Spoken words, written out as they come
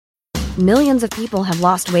Millions of people have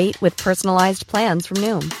lost weight with personalized plans from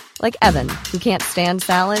Noom. Like Evan, who can't stand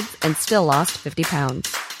salads and still lost 50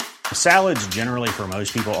 pounds. Salads generally for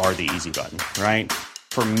most people are the easy button, right?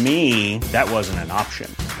 For me, that wasn't an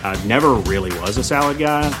option. I never really was a salad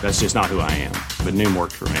guy. That's just not who I am. But Noom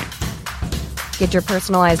worked for me. Get your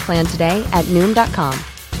personalized plan today at Noom.com.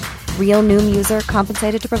 Real Noom user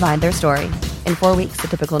compensated to provide their story. In 4 weeks, the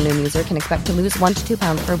typical Noom user can expect to lose 1 to 2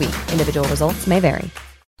 pounds per week. Individual results may vary.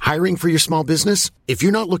 Hiring for your small business? If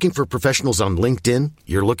you're not looking for professionals on LinkedIn,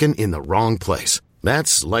 you're looking in the wrong place.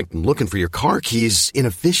 That's like looking for your car keys in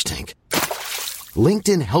a fish tank.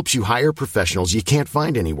 LinkedIn helps you hire professionals you can't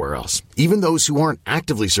find anywhere else, even those who aren't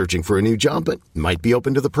actively searching for a new job but might be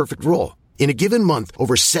open to the perfect role. In a given month,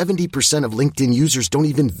 over 70% of LinkedIn users don't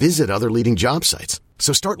even visit other leading job sites.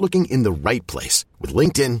 So start looking in the right place. With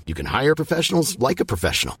LinkedIn, you can hire professionals like a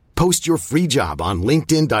professional. Post your free job on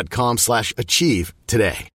linkedin.com/achieve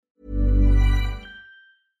today.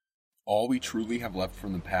 All we truly have left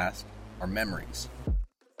from the past are memories,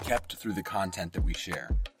 kept through the content that we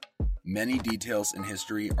share. Many details in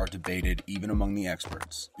history are debated even among the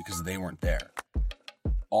experts because they weren't there.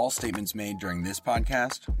 All statements made during this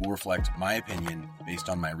podcast will reflect my opinion based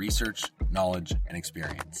on my research, knowledge, and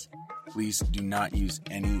experience. Please do not use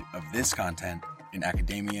any of this content in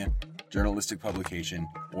academia, journalistic publication,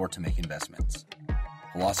 or to make investments.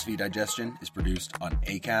 Philosophy Digestion is produced on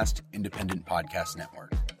Acast Independent Podcast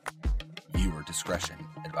Network. Viewer discretion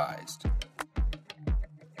advised.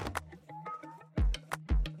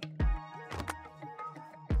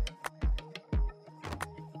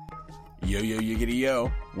 Yo, yiggity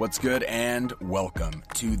yo, what's good, and welcome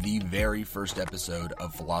to the very first episode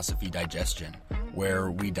of Philosophy Digestion,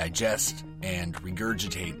 where we digest and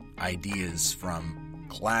regurgitate ideas from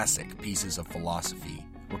classic pieces of philosophy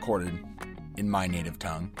recorded in my native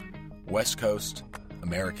tongue, West Coast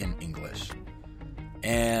American English.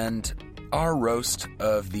 And our roast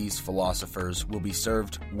of these philosophers will be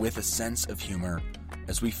served with a sense of humor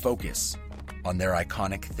as we focus on their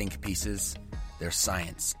iconic think pieces, their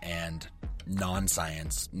science and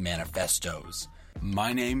non-science manifestos.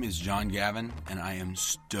 My name is John Gavin, and I am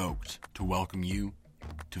stoked to welcome you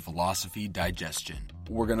to Philosophy Digestion.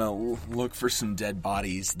 We're gonna look for some dead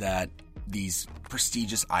bodies that these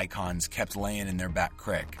prestigious icons kept laying in their back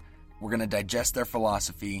crick. We're gonna digest their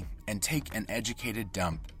philosophy and take an educated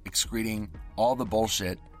dump, excreting all the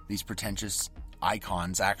bullshit these pretentious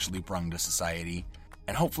icons actually brung to society,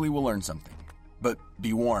 and hopefully we'll learn something. But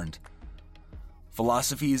be warned,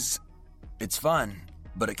 it's fun,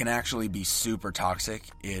 but it can actually be super toxic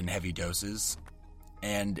in heavy doses.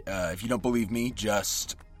 And if you don't believe me,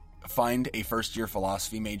 just find a first-year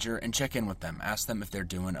philosophy major and check in with them. Ask them if they're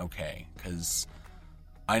doing okay, because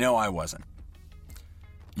I know I wasn't.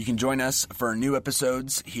 You can join us for new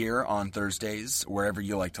episodes here on Thursdays, wherever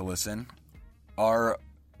you like to listen. Our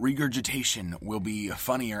regurgitation will be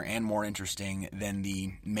funnier and more interesting than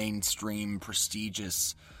the mainstream,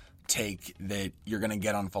 prestigious take that you're going to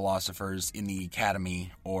get on philosophers in the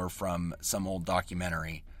academy or from some old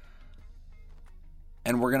documentary.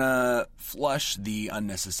 And we're going to flush the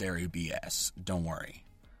unnecessary BS. Don't worry.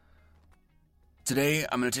 Today,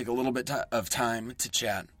 I'm going to take a little bit of time to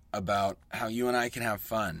chat about how you and I can have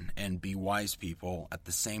fun and be wise people at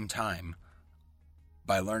the same time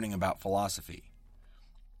by learning about philosophy.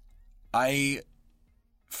 I,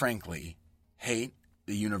 frankly, hate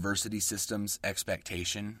the university system's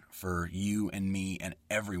expectation for you and me and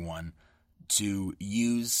everyone to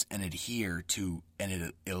use and adhere to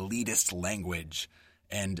an elitist language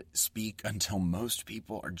and speak until most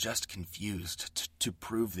people are just confused to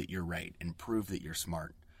prove that you're right and prove that you're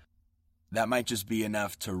smart. That might just be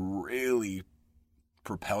enough to really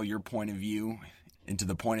propel your point of view into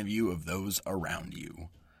the point of view of those around you.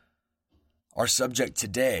 Our subject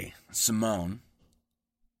today, Simone,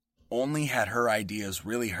 only had her ideas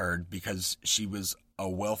really heard because she was a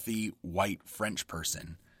wealthy white French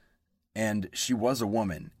person. And she was a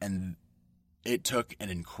woman, and it took an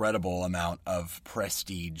incredible amount of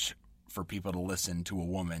prestige for people to listen to a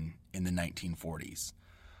woman in the 1940s.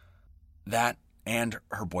 That and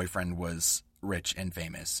her boyfriend was rich and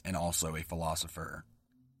famous and also a philosopher.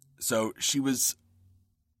 So she was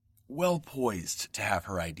well poised to have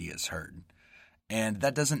her ideas heard. And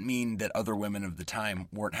that doesn't mean that other women of the time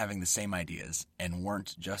weren't having the same ideas and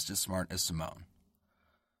weren't just as smart as Simone.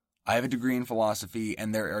 I have a degree in philosophy,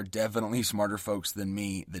 and there are definitely smarter folks than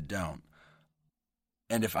me that don't.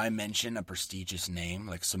 And if I mention a prestigious name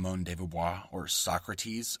like Simone De Beauvoir or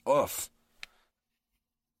Socrates, oof.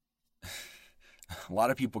 A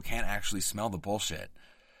lot of people can't actually smell the bullshit.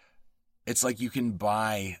 It's like you can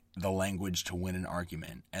buy the language to win an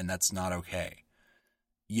argument, and that's not okay.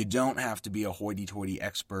 You don't have to be a hoity-toity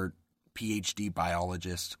expert, PhD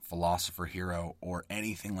biologist, philosopher hero, or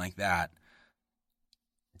anything like that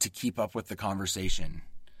to keep up with the conversation,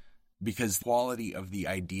 because the quality of the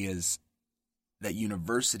ideas that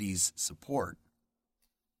universities support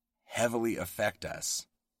heavily affect us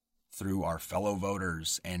through our fellow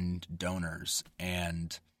voters and donors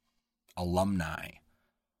and alumni.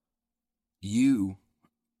 You,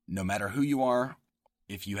 no matter who you are,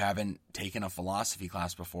 if you haven't taken a philosophy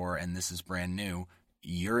class before and this is brand new,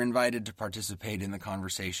 you're invited to participate in the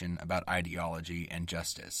conversation about ideology and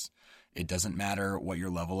justice. It doesn't matter what your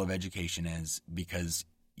level of education is, because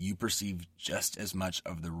you perceive just as much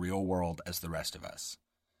of the real world as the rest of us.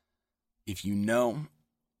 If you know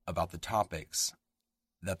about the topics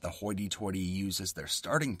that the hoity-toity use as their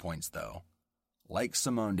starting points, though, like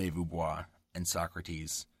Simone De Beauvoir and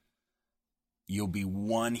Socrates, you'll be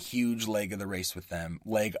one huge leg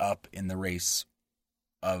up in the race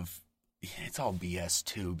of, it's all BS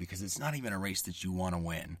too, because it's not even a race that you want to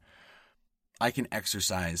win. I can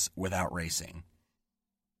exercise without racing.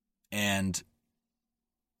 And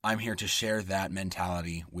I'm here to share that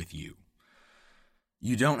mentality with you.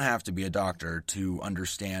 You don't have to be a doctor to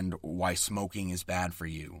understand why smoking is bad for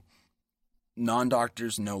you.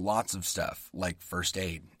 Non-doctors know lots of stuff like first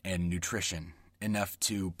aid and nutrition, enough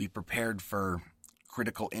to be prepared for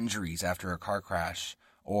critical injuries after a car crash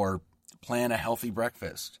or plan a healthy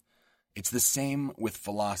breakfast. It's the same with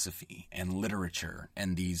philosophy and literature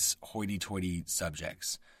and these hoity-toity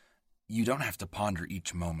subjects. You don't have to ponder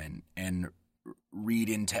each moment and read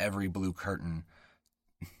into every blue curtain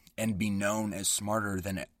and be known as smarter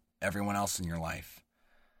than everyone else in your life.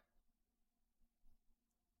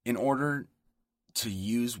 In order to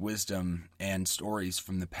use wisdom and stories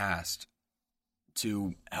from the past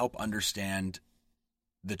to help understand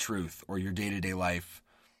the truth or your day-to-day life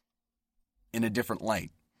in a different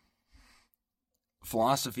light.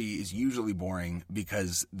 Philosophy is usually boring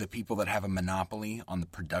because the people that have a monopoly on the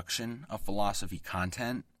production of philosophy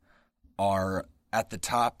content are at the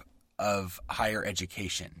top of higher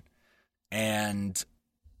education. And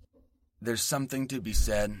there's something to be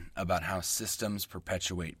said about how systems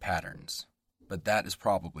perpetuate patterns, but that is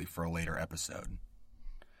probably for a later episode.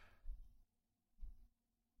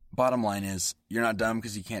 Bottom line is, you're not dumb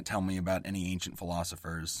because you can't tell me about any ancient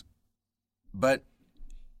philosophers. But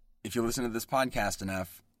if you listen to this podcast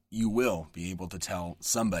enough, you will be able to tell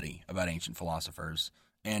somebody about ancient philosophers.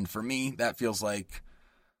 And for me, that feels like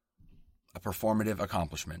a performative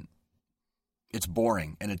accomplishment. It's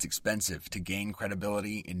boring and it's expensive to gain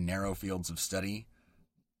credibility in narrow fields of study,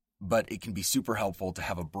 but it can be super helpful to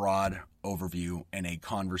have a broad overview and a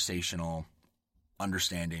conversational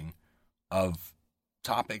understanding of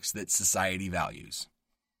topics that society values,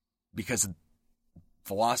 because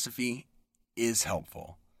philosophy is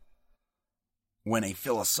helpful. When a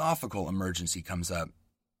philosophical emergency comes up,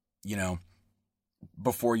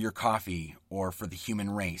 before your coffee or for the human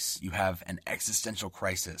race, you have an existential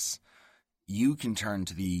crisis, you can turn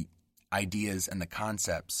to the ideas and the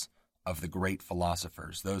concepts of the great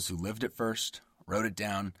philosophers, those who lived it first, wrote it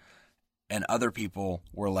down, and other people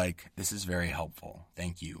were like, this is very helpful,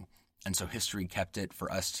 thank you. And so history kept it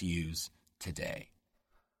for us to use today.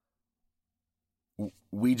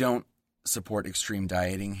 We don't support extreme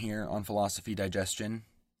dieting here on Philosophy Digestion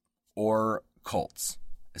or cults,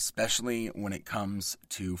 especially when it comes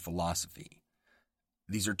to philosophy.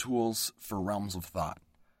 These are tools for realms of thought.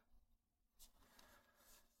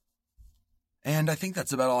 And I think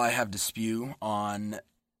that's about all I have to spew on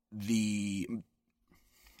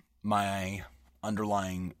my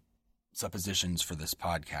underlying suppositions for this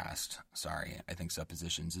podcast. Sorry, I think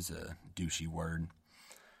suppositions is a douchey word.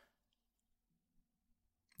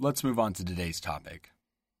 Let's move on to today's topic.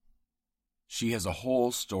 She has a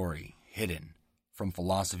whole story hidden from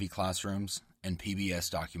philosophy classrooms and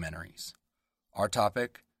PBS documentaries. Our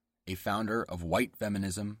topic, a founder of white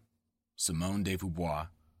feminism, Simone De Beauvoir,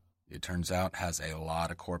 it turns out has a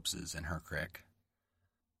lot of corpses in her crick.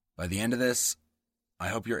 By the end of this, I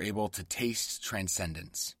hope you're able to taste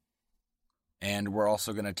transcendence. And we're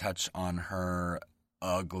also going to touch on her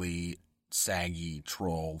ugly, saggy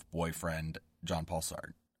troll boyfriend, John Paul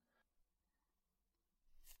Sartre.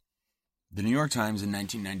 The New York Times in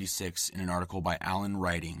 1996, in an article by Alan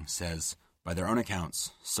Writing, says, by their own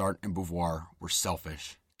accounts, Sartre and Beauvoir were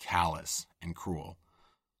selfish, callous, and cruel,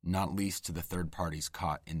 not least to the third parties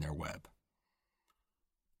caught in their web.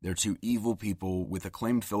 They're two evil people with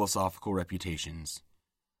acclaimed philosophical reputations.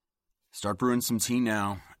 Start brewing some tea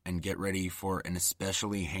now and get ready for an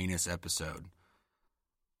especially heinous episode.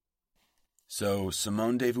 So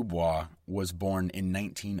Simone De Beauvoir was born in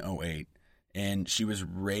 1908, and she was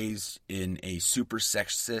raised in a super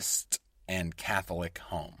sexist and Catholic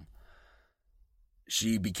home.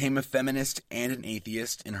 She became a feminist and an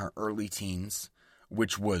atheist in her early teens,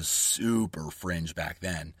 which was super fringe back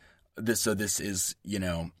then. This is,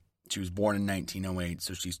 she was born in 1908,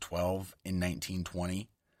 so she's 12 in 1920.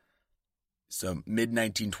 So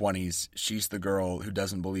mid-1920s, she's the girl who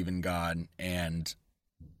doesn't believe in God and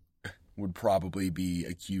would probably be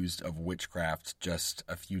accused of witchcraft just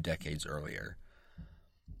a few decades earlier.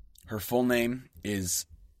 Her full name is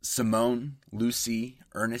Simone Lucie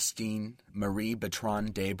Ernestine Marie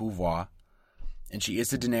Bertrand de Beauvoir, and she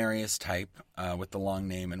is a denarius type with the long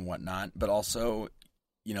name and whatnot, but also,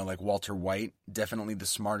 like Walter White, definitely the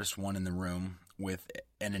smartest one in the room with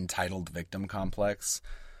an entitled victim complex.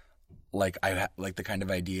 Like I like the kind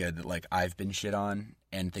of idea that like I've been shit on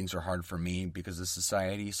and things are hard for me because of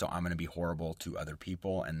society, so I'm going to be horrible to other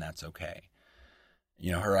people, and that's okay.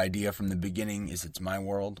 Her idea from the beginning is it's my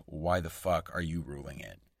world. Why the fuck are you ruling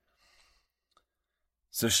it?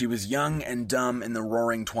 So she was young and dumb in the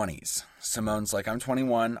roaring 20s. Simone's like, I'm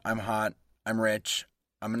 21, I'm hot, I'm rich,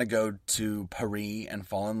 I'm going to go to Paris and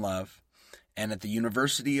fall in love. And at the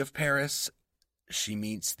University of Paris, she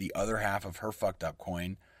meets the other half of her fucked up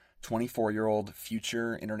coin, 24-year-old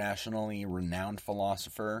future internationally renowned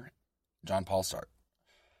philosopher, Jean-Paul Sartre.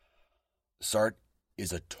 Sartre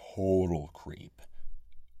is a total creep.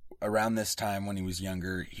 Around this time when he was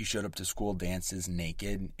younger, he showed up to school dances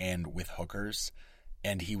naked and with hookers,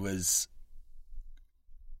 and he was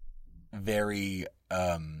very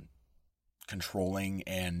controlling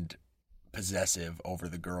and possessive over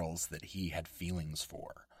the girls that he had feelings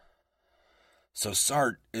for. So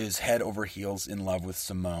Sartre is head over heels in love with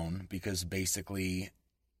Simone because basically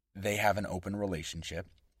they have an open relationship.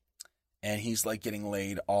 And he's like getting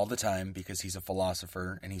laid all the time because he's a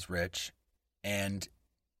philosopher and he's rich. And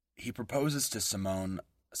he proposes to Simone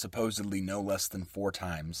supposedly no less than 4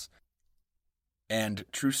 times. And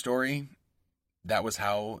true story, that was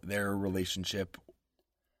how their relationship.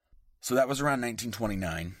 So that was around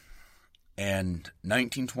 1929. And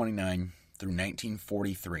 1929 through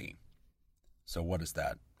 1943. So what is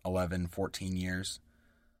that? 11, 14 years?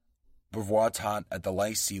 Beauvoir taught at the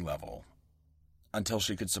lycée level until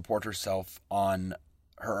she could support herself on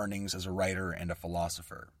her earnings as a writer and a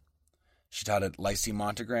philosopher. She taught at Lycée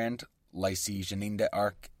Montegrand, Lycée Jeanine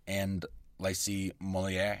d'Arc, and Lycée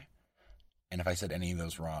Molière. And if I said any of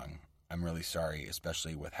those wrong, I'm really sorry,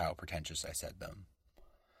 especially with how pretentious I said them.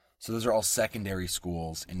 So those are all secondary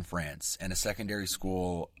schools in France. And a secondary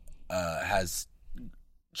school has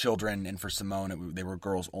children, and for Simone, they were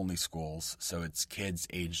girls-only schools, so it's kids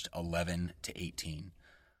aged 11 to 18.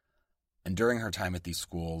 And during her time at these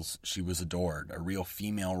schools, she was adored, a real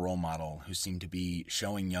female role model who seemed to be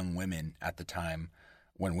showing young women at the time,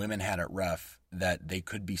 when women had it rough, that they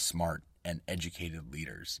could be smart and educated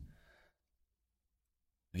leaders.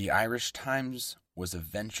 The Irish Times was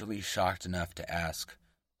eventually shocked enough to ask,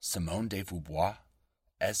 Simone De Beauvoir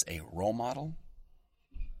as a role model?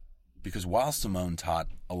 Because while Simone taught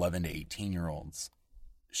 11 to 18-year-olds,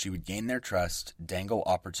 she would gain their trust, dangle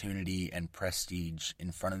opportunity and prestige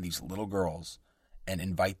in front of these little girls, and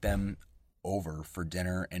invite them over for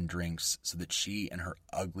dinner and drinks so that she and her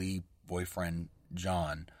ugly boyfriend,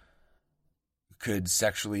 John, could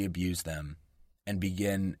sexually abuse them and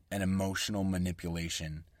begin an emotional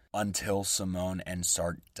manipulation until Simone and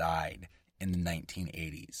Sartre died in the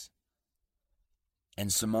 1980s.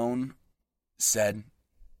 And Simone said,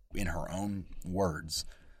 in her own words,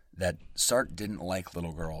 that Sartre didn't like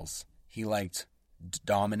little girls. He liked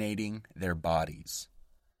dominating their bodies,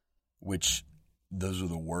 which those are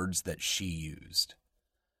the words that she used.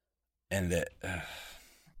 And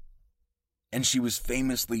she was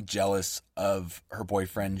famously jealous of her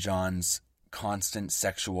boyfriend John's constant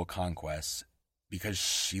sexual conquests because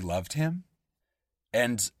she loved him.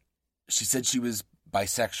 And she said she was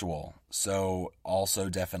bisexual, so also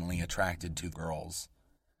definitely attracted to girls.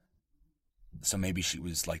 So maybe she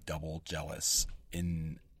was like double jealous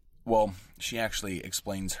she actually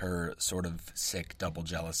explains her sort of sick double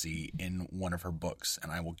jealousy in one of her books,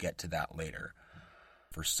 and I will get to that later.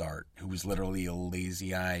 For Sartre, who was literally a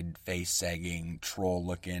lazy-eyed, face-sagging,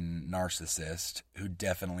 troll-looking narcissist who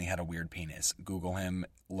definitely had a weird penis. Google him,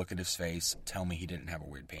 look at his face, tell me he didn't have a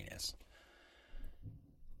weird penis.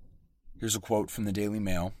 Here's a quote from the Daily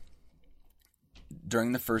Mail.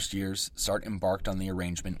 During the first years, Sartre embarked on the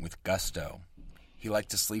arrangement with gusto. He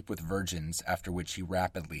liked to sleep with virgins, after which he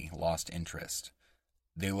rapidly lost interest.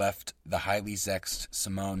 They left the highly sexed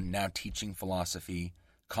Simone, now teaching philosophy,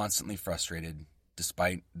 constantly frustrated,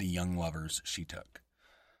 despite the young lovers she took.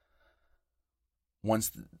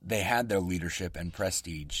 Once they had their leadership and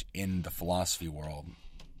prestige in the philosophy world,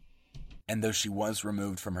 and though she was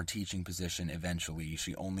removed from her teaching position eventually,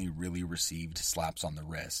 she only really received slaps on the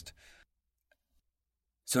wrist.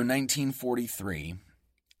 So 1943,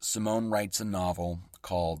 Simone writes a novel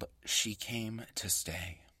called She Came to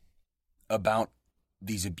Stay, about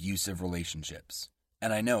these abusive relationships.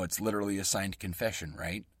 And I know it's literally a signed confession,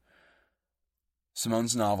 right?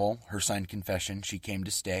 Simone's novel, her signed confession, She Came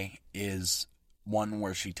to Stay, is one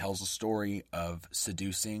where she tells a story of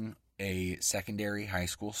seducing a secondary high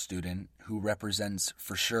school student who represents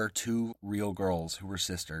for sure two real girls who were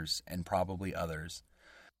sisters and probably others.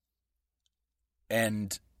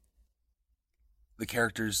 And the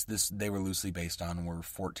characters they were loosely based on were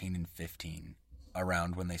 14 and 15,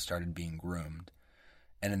 around when they started being groomed.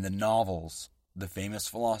 And in the novels, the famous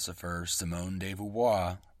philosopher Simone De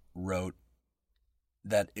Beauvoir wrote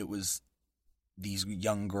that it was these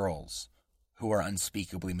young girls who are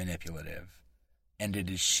unspeakably manipulative, and it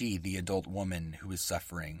is she, the adult woman, who is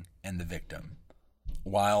suffering and the victim.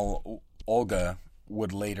 While Olga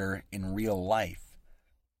would later, in real life,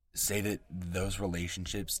 say that those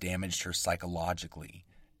relationships damaged her psychologically,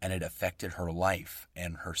 and it affected her life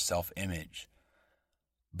and her self-image.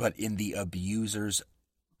 But in the abuser's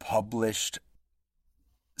published,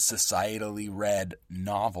 societally read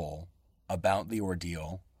novel about the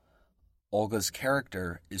ordeal, Olga's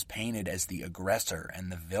character is painted as the aggressor and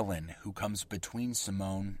the villain who comes between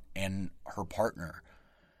Simone and her partner.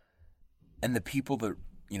 And the people that,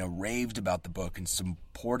 raved about the book and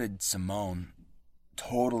supported Simone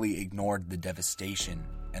totally ignored the devastation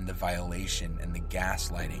and the violation and the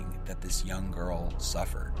gaslighting that this young girl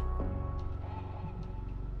suffered.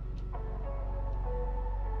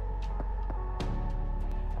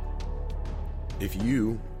 If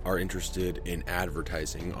you are interested in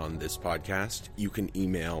advertising on this podcast, you can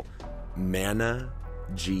email managment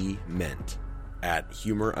at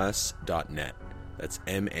humorus.net. That's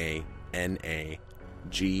MANAGMENT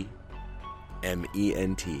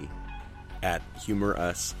at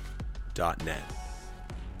humorus.net.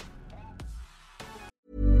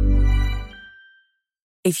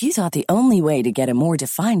 If you thought the only way to get a more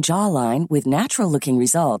defined jawline with natural-looking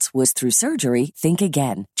results was through surgery, think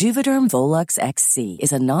again. Juvederm Volux XC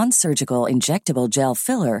is a non-surgical injectable gel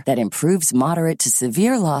filler that improves moderate to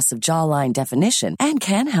severe loss of jawline definition and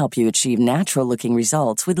can help you achieve natural-looking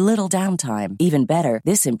results with little downtime. Even better,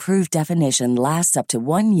 this improved definition lasts up to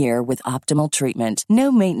 1 year with optimal treatment.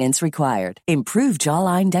 No maintenance required. Improve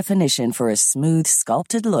jawline definition for a smooth,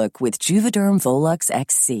 sculpted look with Juvederm Volux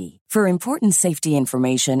XC. For important safety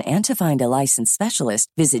information and to find a licensed specialist,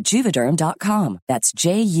 visit Juvederm.com. That's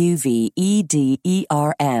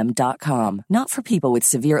JUVEDERM.com. Not for people with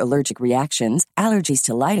severe allergic reactions, allergies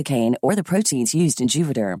to lidocaine, or the proteins used in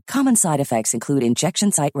Juvederm. Common side effects include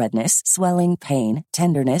injection site redness, swelling, pain,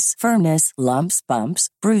 tenderness, firmness, lumps, bumps,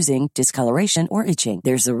 bruising, discoloration, or itching.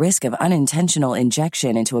 There's a risk of unintentional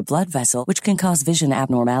injection into a blood vessel, which can cause vision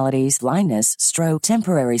abnormalities, blindness, stroke,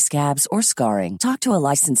 temporary scabs, or scarring. Talk to a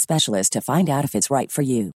licensed specialist to find out if it's right for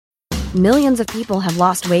you. Millions of people have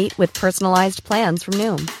lost weight with personalized plans from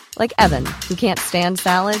Noom. Like Evan, who can't stand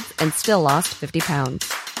salads and still lost 50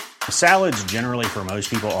 pounds. Salads generally for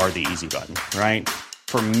most people are the easy button, right?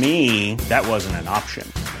 For me, that wasn't an option.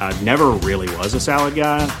 I never really was a salad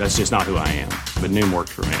guy. That's just not who I am. But Noom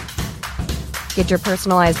worked for me. Get your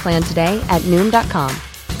personalized plan today at Noom.com.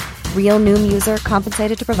 Real Noom user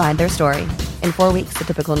compensated to provide their story. In 4 weeks, the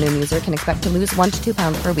typical Noom user can expect to lose 1 to 2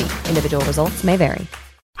 pounds per week. Individual results may vary.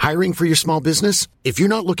 Hiring for your small business? If you're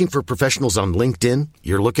not looking for professionals on LinkedIn,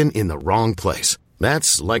 you're looking in the wrong place.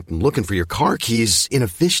 That's like looking for your car keys in a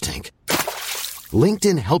fish tank.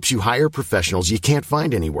 LinkedIn helps you hire professionals you can't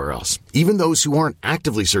find anywhere else, even those who aren't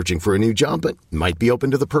actively searching for a new job but might be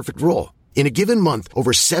open to the perfect role. In a given month,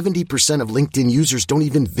 over 70% of LinkedIn users don't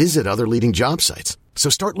even visit other leading job sites. So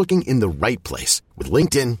start looking in the right place. With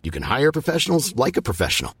LinkedIn, you can hire professionals like a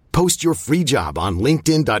professional. Post your free job on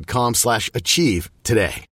linkedin.com/achieve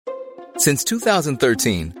today. Since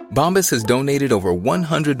 2013, Bombas has donated over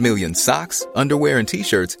 100 million socks, underwear, and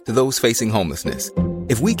T-shirts to those facing homelessness.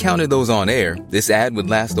 If we counted those on air, this ad would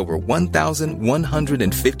last over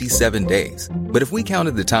 1,157 days. But if we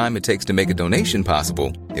counted the time it takes to make a donation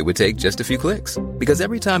possible, it would take just a few clicks. Because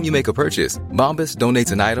every time you make a purchase, Bombas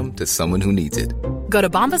donates an item to someone who needs it. Go to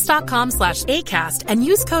bombas.com/ACAST and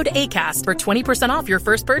use code ACAST for 20% off your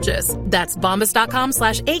first purchase. That's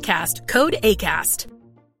bombas.com/ACAST, code ACAST.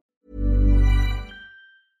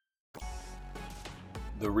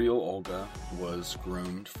 The real Olga was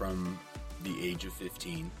groomed from the age of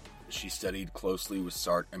 15. she studied closely with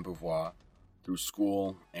Sartre and Beauvoir through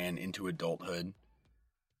school and into adulthood.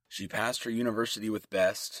 She passed her university with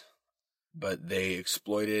best, but they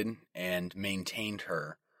exploited and maintained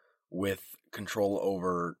her with control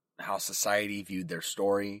over how society viewed their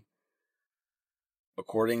story.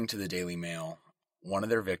 According to the Daily Mail, one of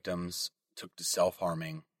their victims took to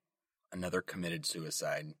self-harming, another committed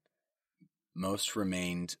suicide. Most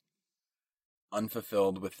remained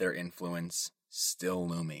unfulfilled with their influence, still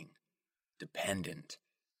looming, dependent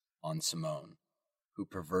on Simone, who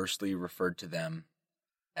perversely referred to them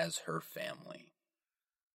as her family.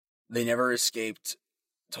 They never escaped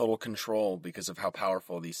total control because of how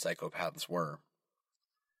powerful these psychopaths were.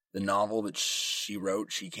 The novel that she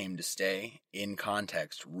wrote, She Came to Stay, in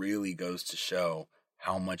context, really goes to show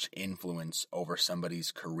how much influence over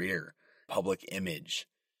somebody's career, public image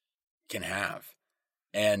can have,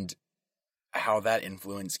 and how that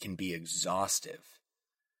influence can be exhaustive.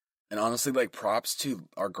 And honestly, like, props to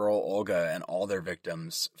our girl Olga and all their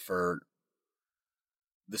victims for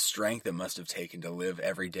the strength it must have taken to live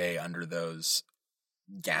every day under those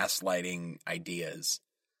gaslighting ideas.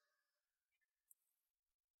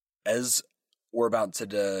 As we're about to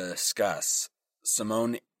discuss,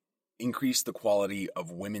 Simone increased the quality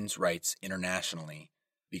of women's rights internationally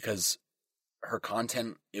because her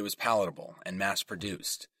content, it was palatable and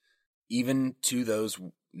mass-produced, even to those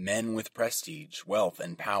men with prestige, wealth,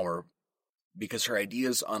 and power, because her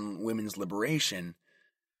ideas on women's liberation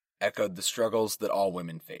echoed the struggles that all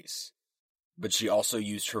women face. But she also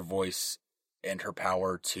used her voice and her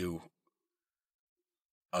power to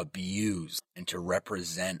abuse and to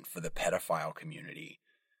represent for the pedophile community.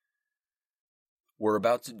 We're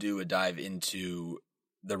about to do a dive into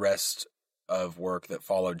the rest of work that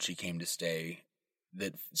followed She Came to Stay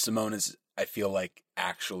that Simone is, I feel like,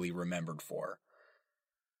 actually remembered for.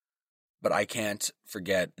 But I can't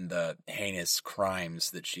forget the heinous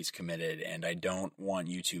crimes that she's committed, and I don't want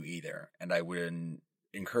you to either. And I would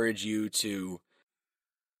encourage you to...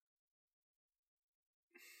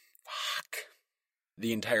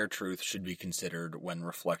 The entire truth should be considered when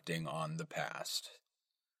reflecting on the past.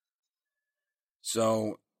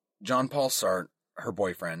 So, Jean-Paul Sartre, her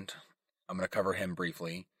boyfriend, I'm going to cover him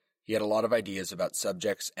briefly. He had a lot of ideas about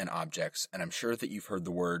subjects and objects, and I'm sure that you've heard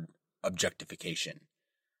the word objectification.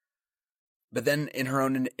 But then, in her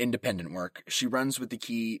own independent work, she runs with the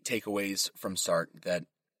key takeaways from Sartre that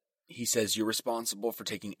he says you're responsible for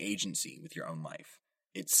taking agency with your own life.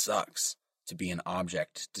 It sucks to be an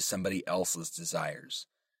object to somebody else's desires,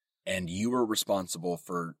 and you are responsible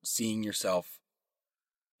for seeing yourself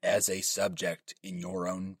as a subject in your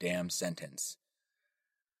own damn sentence.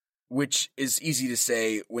 Which is easy to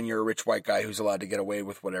say when you're a rich white guy who's allowed to get away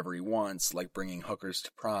with whatever he wants, like bringing hookers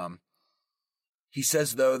to prom. He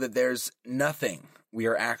says, though, that there's nothing we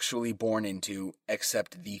are actually born into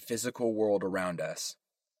except the physical world around us,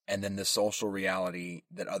 and then the social reality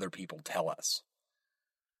that other people tell us.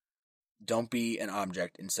 Don't be an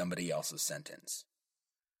object in somebody else's sentence.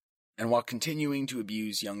 And while continuing to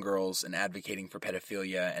abuse young girls and advocating for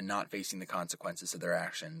pedophilia and not facing the consequences of their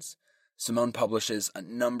actions, Simone publishes a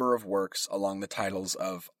number of works along the titles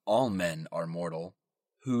of All Men Are Mortal,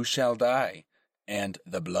 Who Shall Die, and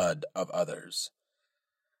The Blood of Others.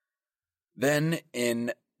 Then,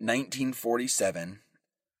 in 1947,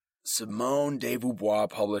 Simone De Beauvoir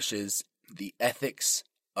publishes The Ethics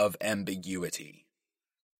of Ambiguity,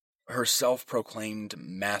 her self-proclaimed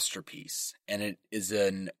masterpiece, and it is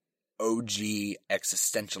an OG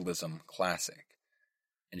existentialism classic.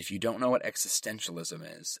 And if you don't know what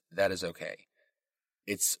existentialism is, that is okay.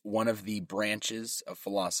 It's one of the branches of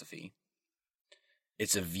philosophy.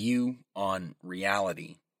 It's a view on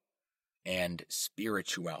reality and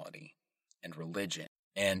spirituality and religion.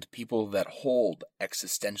 And people that hold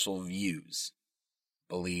existential views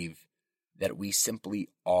believe that we simply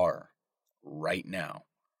are right now.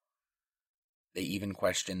 They even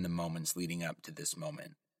question the moments leading up to this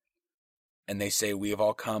moment. And they say we have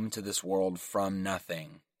all come to this world from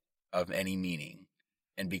nothing of any meaning.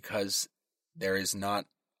 And because there is not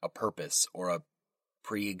a purpose or a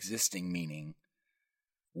pre-existing meaning,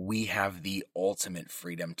 we have the ultimate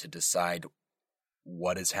freedom to decide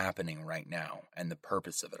what is happening right now and the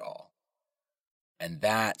purpose of it all. And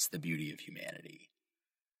that's the beauty of humanity.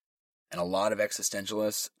 And a lot of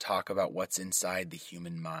existentialists talk about what's inside the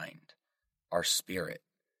human mind, our spirit,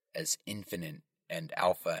 as infinite and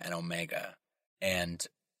alpha and omega, and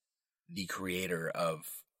the creator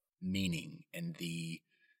of meaning and the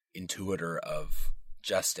intuitor of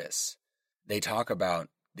justice. They talk about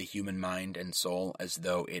the human mind and soul as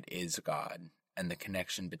though it is God, and the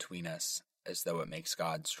connection between us as though it makes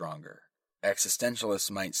God stronger. existentialists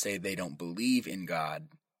might say they don't believe in God,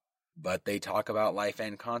 but they talk about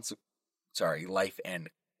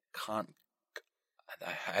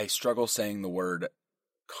I struggle saying the word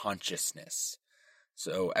consciousness.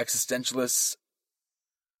 So existentialists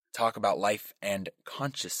talk about life and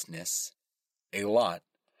consciousness a lot.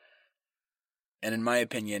 And in my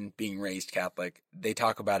opinion, being raised Catholic, they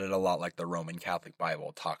talk about it a lot like the Roman Catholic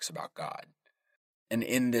Bible talks about God. And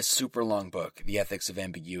in this super long book, The Ethics of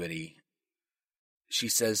Ambiguity, she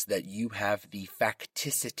says that you have the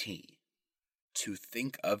facticity to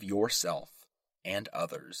think of yourself and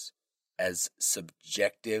others as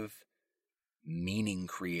subjective meaning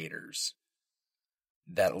creators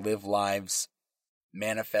that live lives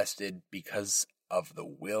manifested because of the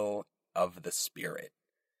will of the Spirit,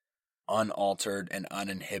 unaltered and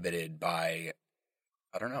uninhibited by,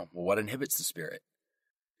 what inhibits the Spirit?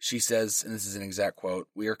 She says, and this is an exact quote,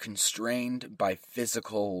 "We are constrained by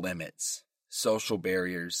physical limits, social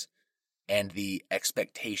barriers, and the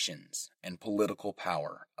expectations and political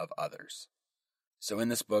power of others." So in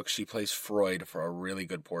this book, she plays Freud for a really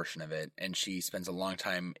good portion of it, and she spends a long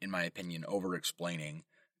time, in my opinion, over-explaining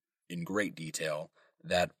in great detail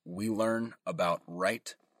that we learn about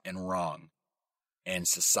right and wrong and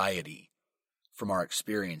society from our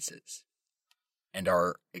experiences. And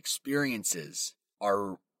our experiences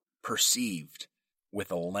are perceived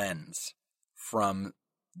with a lens from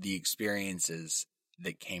the experiences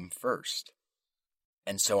that came first.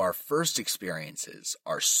 And so our first experiences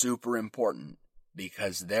are super important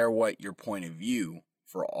because they're what your point of view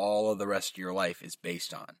for all of the rest of your life is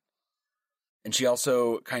based on. And she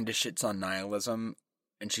also kind of shits on nihilism,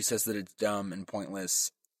 and she says that it's dumb and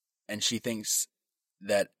pointless, and she thinks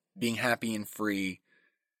that being happy and free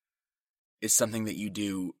is something that you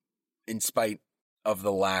do in spite of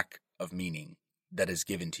the lack of meaning that is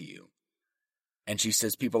given to you. And she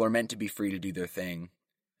says people are meant to be free to do their thing,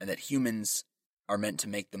 and that humans are meant to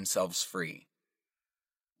make themselves free.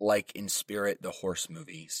 Like in Spirit, the horse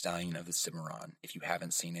movie, Stallion of the Cimarron. If you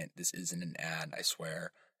haven't seen it, this isn't an ad, I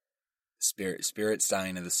swear. Spirit,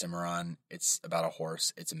 Stallion of the Cimarron. It's about a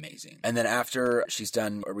horse. It's amazing. And then after she's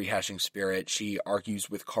done rehashing Spirit, she argues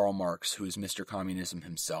with Karl Marx, who is Mr. Communism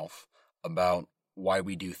himself, about why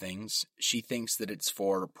we do things. She thinks that it's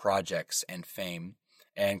for projects and fame,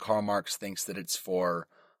 and Karl Marx thinks that it's for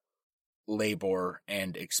labor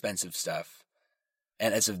and expensive stuff.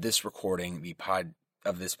 And as of this recording,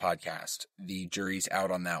 of this podcast, the jury's out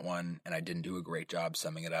on that one, and I didn't do a great job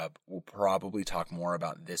summing it up. We'll probably talk more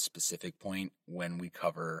about this specific point when we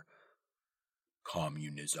cover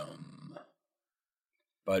communism.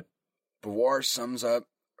 But Beauvoir sums up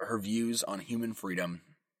her views on human freedom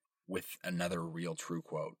with another real true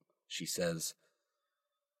quote. She says,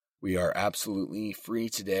 "We are absolutely free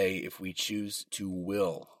today if we choose to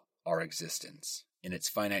will our existence in its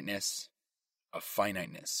finiteness, a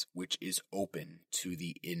finiteness which is open to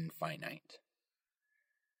the infinite."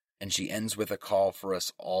 And she ends with a call for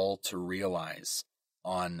us all to realize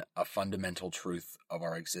on a fundamental truth of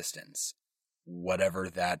our existence, whatever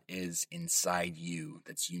that is inside you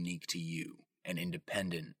that's unique to you and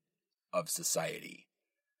independent of society.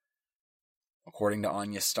 According to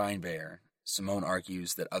Anya Steinbayer, Simone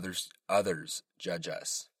argues that others judge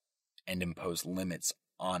us and impose limits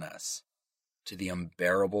on us to the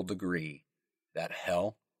unbearable degree that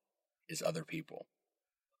hell is other people.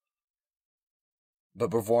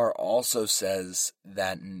 But Beauvoir also says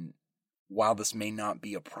that while this may not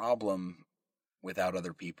be a problem without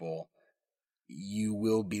other people, you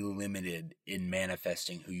will be limited in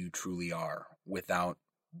manifesting who you truly are without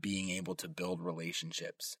being able to build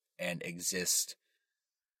relationships and exist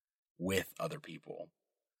with other people,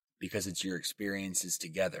 because it's your experiences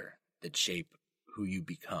together that shape who you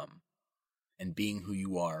become, and being who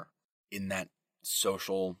you are in that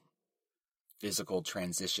social, physical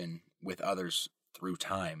transition with others through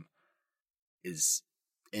time is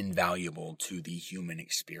invaluable to the human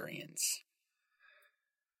experience.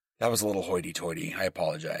 That was a little hoity-toity. I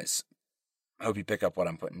apologize. I hope you pick up what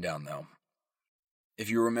I'm putting down, though. If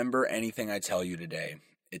you remember anything I tell you today,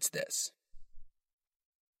 it's this.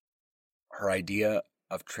 Her idea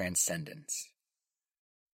of transcendence,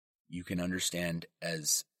 you can understand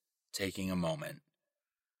as taking a moment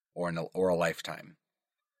or a lifetime,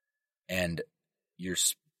 and your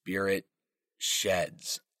spirit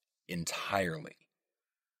sheds entirely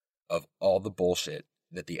of all the bullshit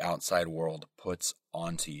that the outside world puts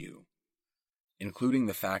onto you, including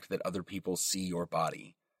the fact that other people see your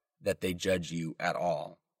body, that they judge you at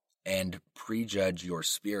all, and prejudge your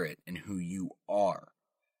spirit and who you are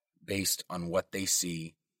based on what they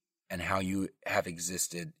see and how you have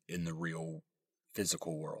existed in the real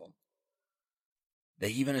physical world. They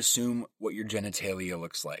even assume what your genitalia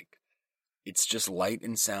looks like. It's just light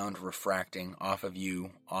and sound refracting off of you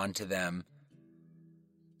onto them.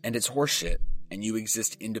 And it's horseshit, and you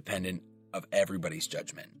exist independent of everybody's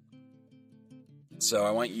judgment. So I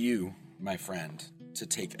want you, my friend, to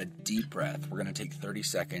take a deep breath. We're going to take 30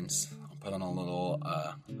 seconds. I'll put on a little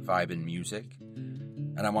vibe in music.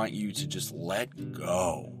 And I want you to just let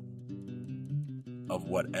go of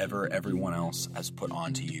whatever everyone else has put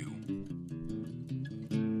onto you.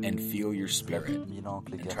 And feel your spirit.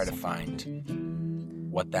 And try to find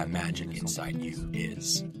what that magic inside you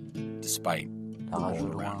is. Despite the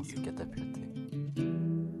world around you.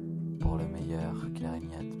 Pour le meilleur car il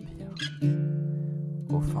n'y a de pire.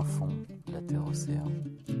 Au fin fond de la terre océan,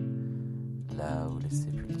 là où les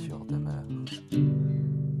sépultures demeurent,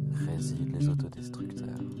 résident les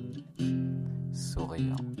autodestructeurs,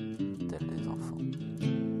 souriants tels des enfants.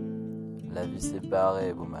 La vie s'est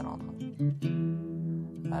barrée, vous malandrins,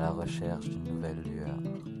 à la recherche d'une nouvelle lueur.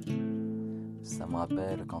 Ça me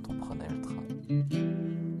rappelle quand on prenait le train,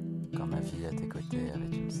 quand ma vie à tes côtés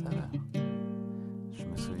avait une saveur. Je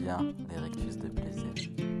me souviens les rictus de plaisir,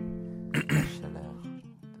 la chaleur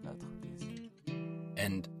de notre désir.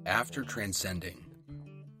 And after transcending,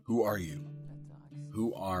 who are you?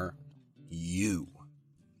 Who are you?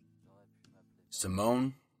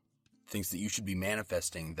 Simone thinks that you should be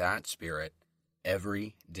manifesting that spirit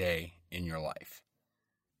every day in your life.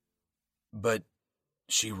 But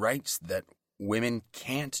she writes that women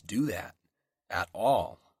can't do that at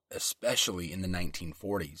all, especially in the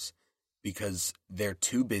 1940s. Because they're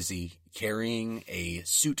too busy carrying a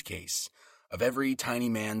suitcase of every tiny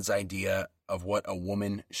man's idea of what a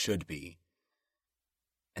woman should be.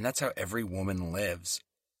 And that's how every woman lives,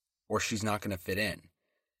 or she's not going to fit in,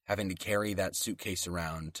 having to carry that suitcase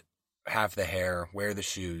around, have the hair, wear the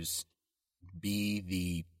shoes, be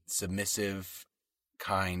the submissive,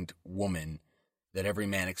 kind woman that every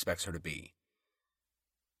man expects her to be.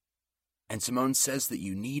 And Simone says that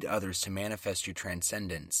you need others to manifest your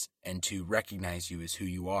transcendence and to recognize you as who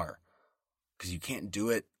you are. Because you can't do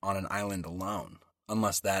it on an island alone.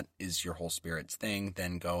 Unless that is your whole spirit's thing,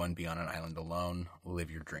 then go and be on an island alone, live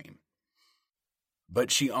your dream.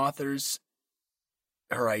 But she authors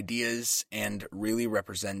her ideas and really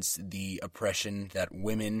represents the oppression that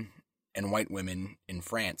women and white women in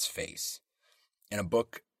France face in a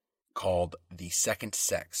book called The Second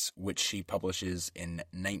Sex, which she publishes in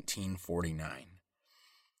 1949.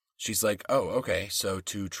 She's like, oh, okay, so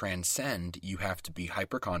to transcend, you have to be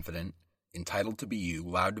hyper-confident, entitled to be you,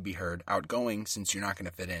 loud to be heard, outgoing since you're not going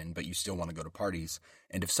to fit in, but you still want to go to parties.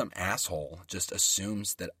 And if some asshole just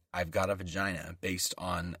assumes that I've got a vagina based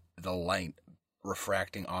on the light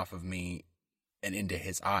refracting off of me and into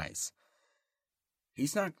his eyes,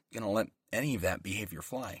 he's not going to let any of that behavior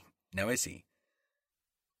fly. Now is he?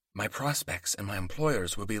 My prospects and my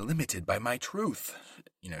employers will be limited by my truth.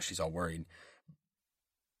 You know, she's all worried.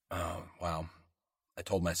 Oh, wow. I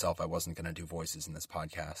told myself I wasn't going to do voices in this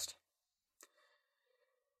podcast.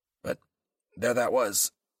 But there that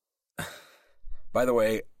was. By the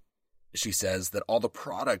way, she says that all the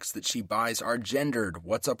products that she buys are gendered.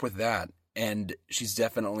 What's up with that? And she's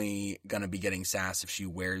definitely going to be getting sass if she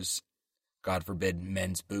wears, God forbid,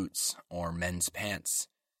 men's boots or men's pants.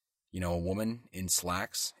 You know, a woman in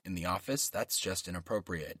slacks in the office, that's just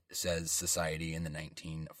inappropriate, says society in the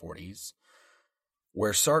 1940s.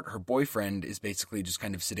 Where Sartre, her boyfriend, is basically just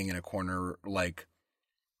kind of sitting in a corner like,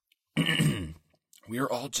 we're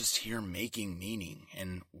all just here making meaning,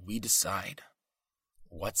 and we decide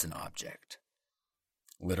what's an object.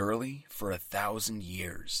 Literally, for 1,000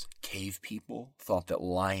 years, cave people thought that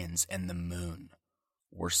lions and the moon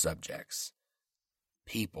were subjects.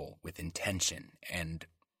 People with intention and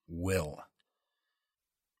will.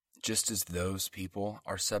 Just as those people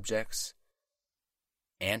are subjects,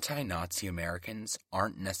 anti-Nazi Americans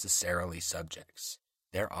aren't necessarily subjects.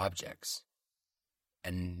 They're objects.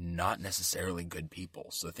 And not necessarily good people.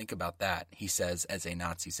 So think about that, he says, as a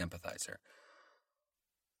Nazi sympathizer.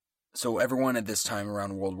 So everyone at this time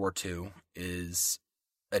around World War II is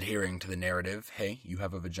adhering to the narrative, hey, you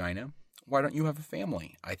have a vagina. Why don't you have a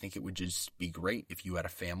family? I think it would just be great if you had a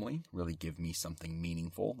family, really give me something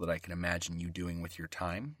meaningful that I can imagine you doing with your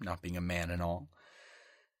time, not being a man and all.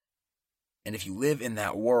 And if you live in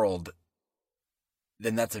that world,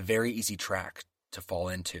 then that's a very easy track to fall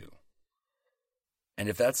into. And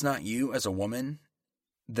if that's not you as a woman,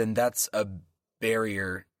 then that's a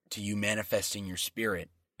barrier to you manifesting your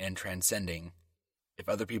spirit and transcending if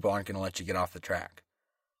other people aren't going to let you get off the track.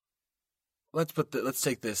 Let's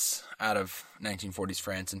take this out of 1940s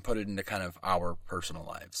France and put it into kind of our personal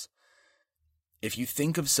lives. If you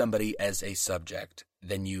think of somebody as a subject,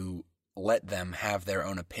 then you let them have their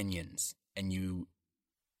own opinions, and you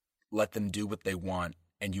let them do what they want,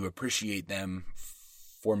 and you appreciate them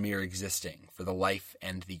for mere existing, for the life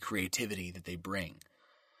and the creativity that they bring.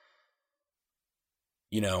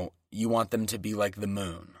 You know, you want them to be like the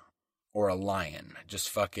moon or a lion, just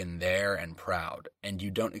fucking there and proud, and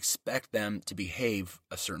you don't expect them to behave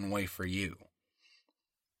a certain way for you.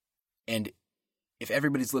 And if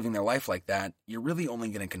everybody's living their life like that, you're really only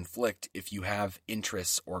going to conflict if you have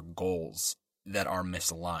interests or goals that are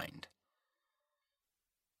misaligned.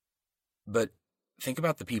 But think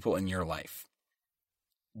about the people in your life.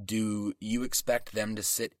 Do you expect them to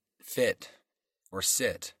sit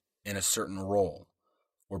in a certain role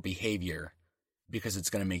or behavior because it's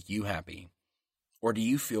going to make you happy? Or do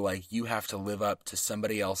you feel like you have to live up to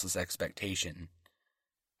somebody else's expectation,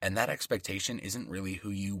 and that expectation isn't really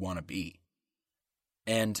who you want to be?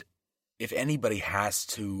 And if anybody has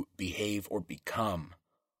to behave or become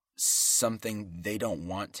something they don't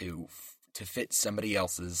want to fit somebody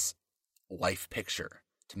else's life picture,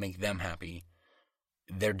 to make them happy,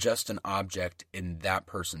 they're just an object in that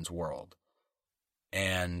person's world.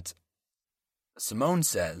 And Simone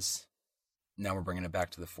says, now we're bringing it back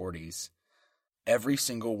to the 40s, every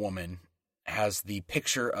single woman has the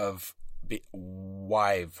picture of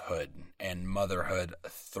wivehood and motherhood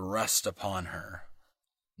thrust upon her,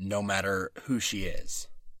 no matter who she is.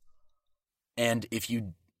 And if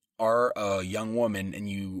you are a young woman and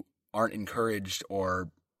you aren't encouraged or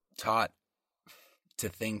taught to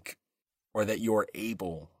think, or that you're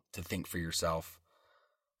able to think for yourself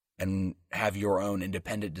and have your own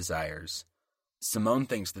independent desires, Simone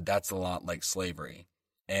thinks that that's a lot like slavery.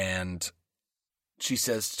 And she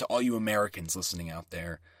says to all you Americans listening out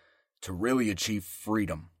there, to really achieve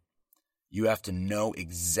freedom, you have to know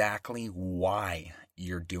exactly why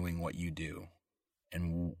you're doing what you do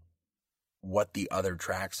and what the other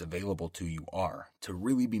tracks available to you are to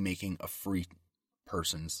really be making a free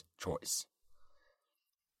person's choice.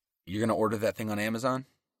 You're going to order that thing on Amazon?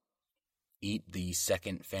 Eat the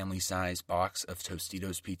second family-size box of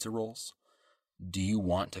Tostitos pizza rolls? Do you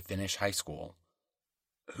want to finish high school?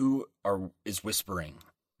 Who is whispering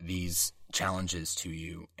these challenges to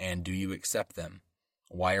you, and do you accept them?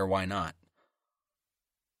 Why or why not?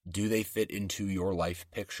 Do they fit into your life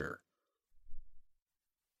picture?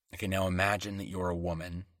 Okay, now imagine that you're a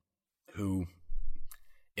woman who,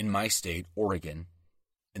 in my state, Oregon,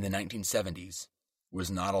 in the 1970s, was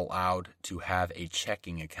not allowed to have a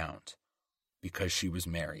checking account because she was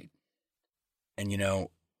married. And you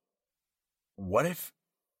know, what if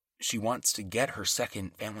she wants to get her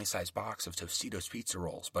second family-size box of Tostitos pizza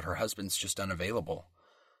rolls, but her husband's just unavailable?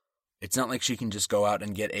 It's not like she can just go out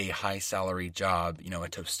and get a high-salary job, you know, a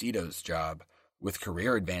Tostitos job, with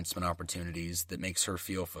career advancement opportunities that makes her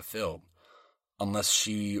feel fulfilled, unless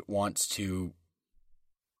she wants to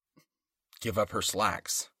give up her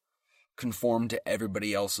slacks, conform to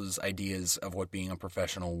everybody else's ideas of what being a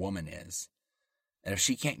professional woman is. And if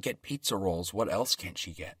she can't get pizza rolls, what else can't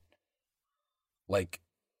she get? Like,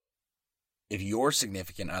 if your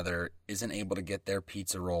significant other isn't able to get their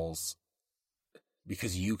pizza rolls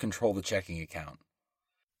because you control the checking account,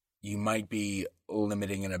 you might be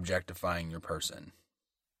limiting and objectifying your person.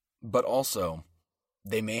 But also,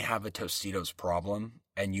 they may have a Tostitos problem,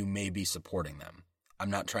 and you may be supporting them.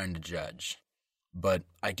 I'm not trying to judge, but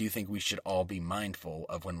I do think we should all be mindful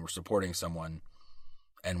of when we're supporting someone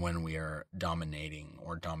and when we are dominating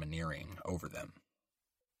or domineering over them.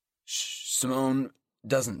 Simone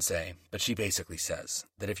doesn't say, but she basically says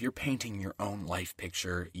that if you're painting your own life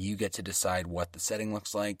picture, you get to decide what the setting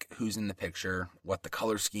looks like, who's in the picture, what the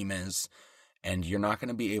color scheme is, and you're not going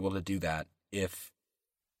to be able to do that if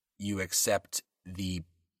you accept the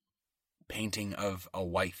painting of a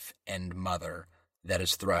wife and mother that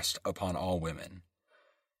is thrust upon all women.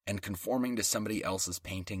 And conforming to somebody else's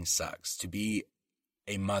painting sucks. To be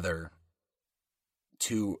a mother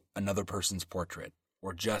to another person's portrait,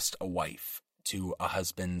 or just a wife to a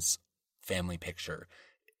husband's family picture,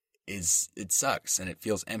 it sucks and it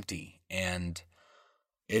feels empty. And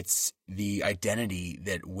it's the identity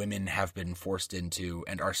that women have been forced into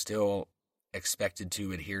and are still expected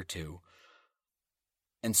to adhere to.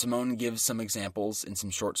 And Simone gives some examples in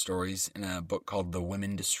some short stories in a book called The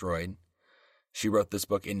Women Destroyed. She wrote this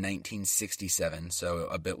book in 1967, so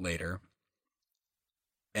a bit later.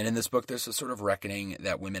 And in this book, there's a sort of reckoning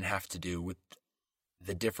that women have to do with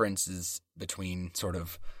the differences between sort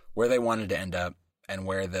of where they wanted to end up and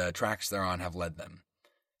where the tracks they're on have led them.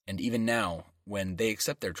 And even now, when they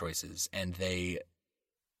accept their choices and they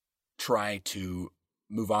try to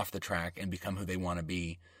move off the track and become who they want to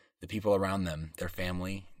be, the people around them, their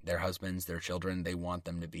family, their husbands, their children. They want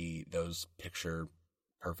them to be those picture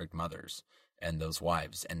perfect mothers and those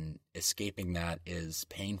wives. And escaping that is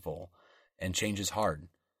painful, and change is hard.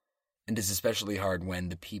 And it's especially hard when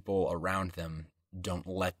the people around them don't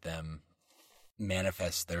let them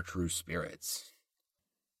manifest their true spirits.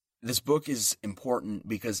 This book is important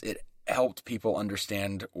because it helped people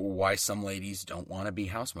understand why some ladies don't want to be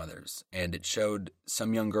house mothers. And it showed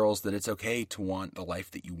some young girls that it's okay to want the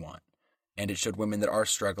life that you want. And it showed women that are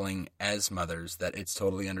struggling as mothers that it's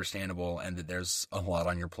totally understandable and that there's a lot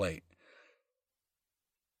on your plate.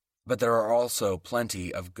 But there are also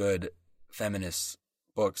plenty of good feminist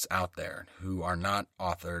books out there who are not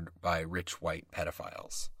authored by rich white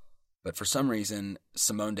pedophiles. But for some reason,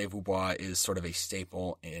 Simone De Beauvoir is sort of a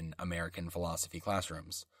staple in American philosophy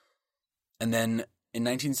classrooms. And then in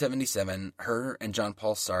 1977, her and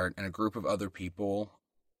Jean-Paul Sartre and a group of other people,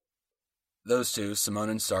 those two, Simone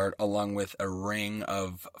and Sartre, along with a ring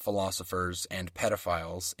of philosophers and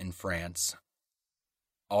pedophiles in France,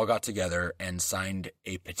 all got together and signed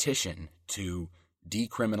a petition to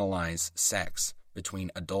decriminalize sex between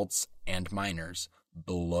adults and minors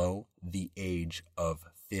below the age of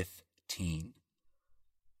 15.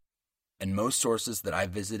 And most sources that I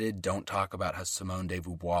visited don't talk about how Simone de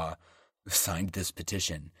Beauvoir, who signed this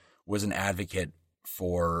petition, was an advocate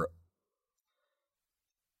for,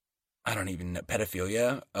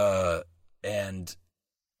 pedophilia, and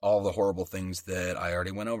all the horrible things that I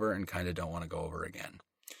already went over and kind of don't want to go over again.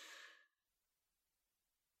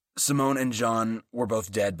 Simone and Jean were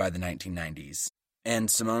both dead by the 1990s,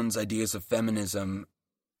 and Simone's ideas of feminism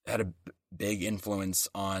had a big influence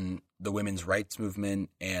on the women's rights movement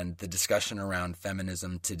and the discussion around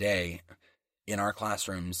feminism today in our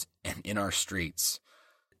classrooms and in our streets.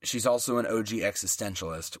 She's also an OG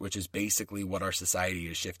existentialist, which is basically what our society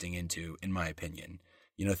is shifting into, in my opinion.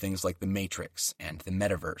 You know, things like the Matrix and the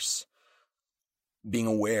metaverse. Being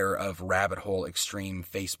aware of rabbit hole extreme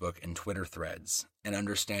Facebook and Twitter threads, and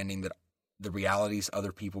understanding that the realities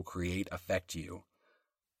other people create affect you,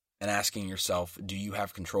 and asking yourself, do you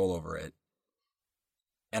have control over it?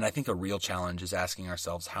 And I think a real challenge is asking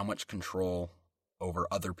ourselves, how much control over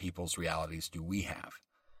other people's realities do we have?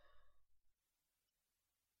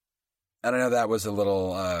 And I know that was a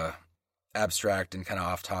little abstract and kind of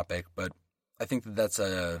off topic, but I think that that's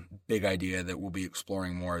a big idea that we'll be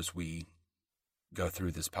exploring more as we go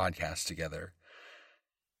through this podcast together.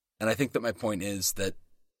 And I think that my point is that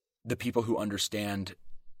the people who understand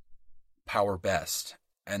power best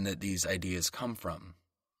and that these ideas come from,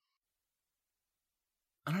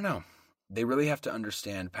 I don't know, they really have to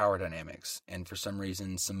understand power dynamics. And for some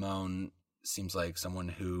reason, Simone seems like someone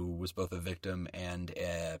who was both a victim and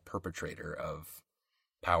a perpetrator of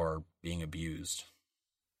power being abused,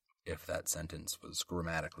 if that sentence was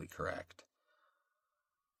grammatically correct.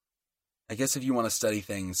 I guess if you want to study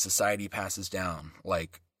things society passes down,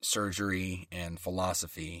 like surgery and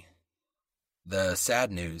philosophy, the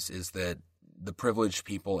sad news is that the privileged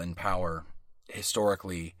people in power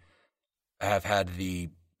historically have had the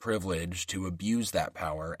privilege to abuse that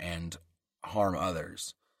power and harm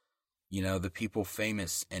others. You know, the people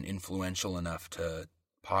famous and influential enough to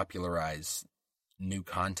popularize new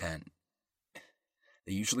content,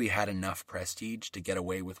 they usually had enough prestige to get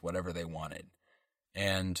away with whatever they wanted.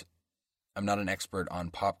 And I'm not an expert on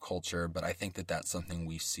pop culture, but I think that that's something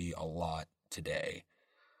we see a lot today.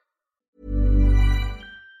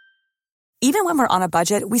 Even when we're on a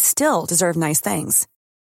budget, we still deserve nice things.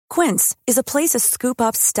 Quince is a place to scoop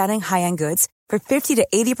up stunning high-end goods for 50 to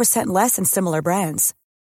 80% less than similar brands.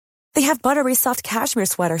 They have buttery soft cashmere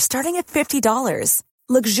sweaters starting at $50,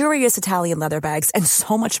 luxurious Italian leather bags, and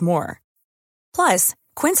so much more. Plus,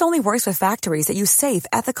 Quince only works with factories that use safe,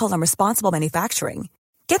 ethical, and responsible manufacturing.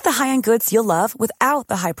 Get the high-end goods you'll love without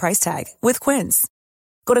the high price tag with Quince.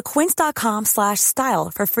 Go to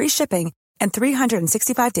quince.com/style for free shipping and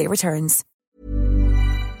 365-day returns.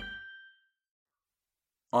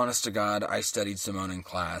 Honest to God, I studied Simone in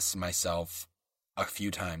class myself a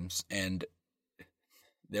few times, and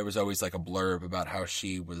there was always like a blurb about how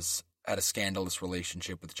she had a scandalous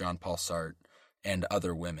relationship with Jean-Paul Sartre and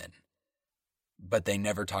other women. But they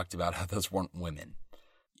never talked about how those weren't women.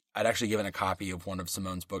 I'd actually given a copy of one of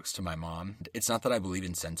Simone's books to my mom. It's not that I believe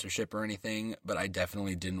in censorship or anything, but I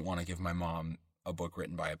definitely didn't want to give my mom a book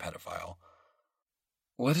written by a pedophile.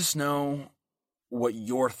 Let us know what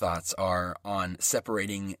your thoughts are on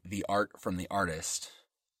separating the art from the artist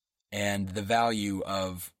and the value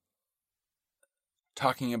of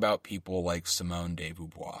talking about people like Simone De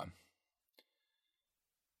Beauvoir.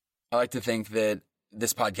 I like to think that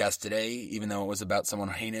this podcast today, even though it was about someone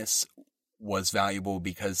heinous, was valuable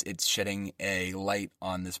because it's shedding a light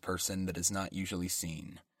on this person that is not usually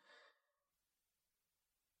seen.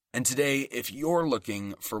 And today, if you're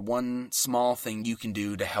looking for one small thing you can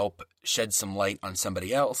do to help shed some light on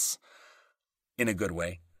somebody else in a good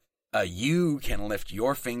way, you can lift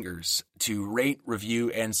your fingers to rate, review,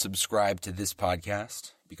 and subscribe to this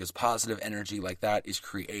podcast, because positive energy like that is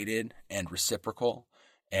created and reciprocal,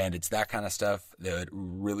 and it's that kind of stuff that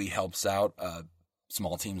really helps out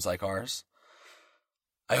small teams like ours.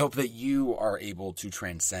 I hope that you are able to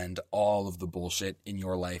transcend all of the bullshit in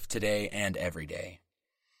your life today and every day.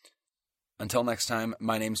 Until next time,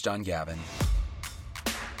 my name's John Gavin.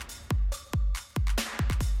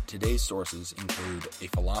 Today's sources include a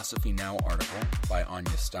Philosophy Now article by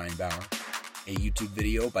Anya Steinbauer, a YouTube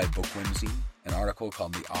video by Book Whimsy, an article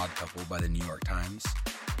called The Odd Couple by the New York Times,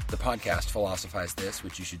 the podcast Philosophize This,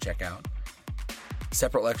 which you should check out,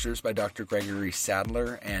 separate lectures by Dr. Gregory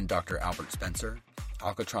Sadler and Dr. Albert Spencer,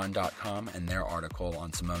 Alcatron.com and their article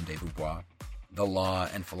on Simone De Beauvoir, The Law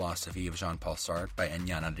and Philosophy of Jean-Paul Sartre by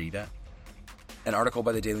Enyana Rida, an article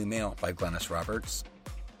by the Daily Mail by Glennis Roberts,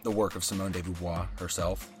 the work of Simone De Beauvoir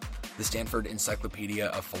herself, the Stanford Encyclopedia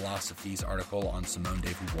of Philosophy's article on Simone De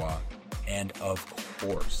Beauvoir, and, of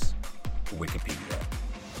course, Wikipedia.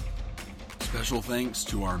 Special thanks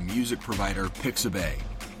to our music provider, Pixabay.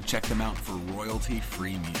 Check them out for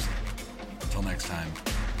royalty-free music. Until next time.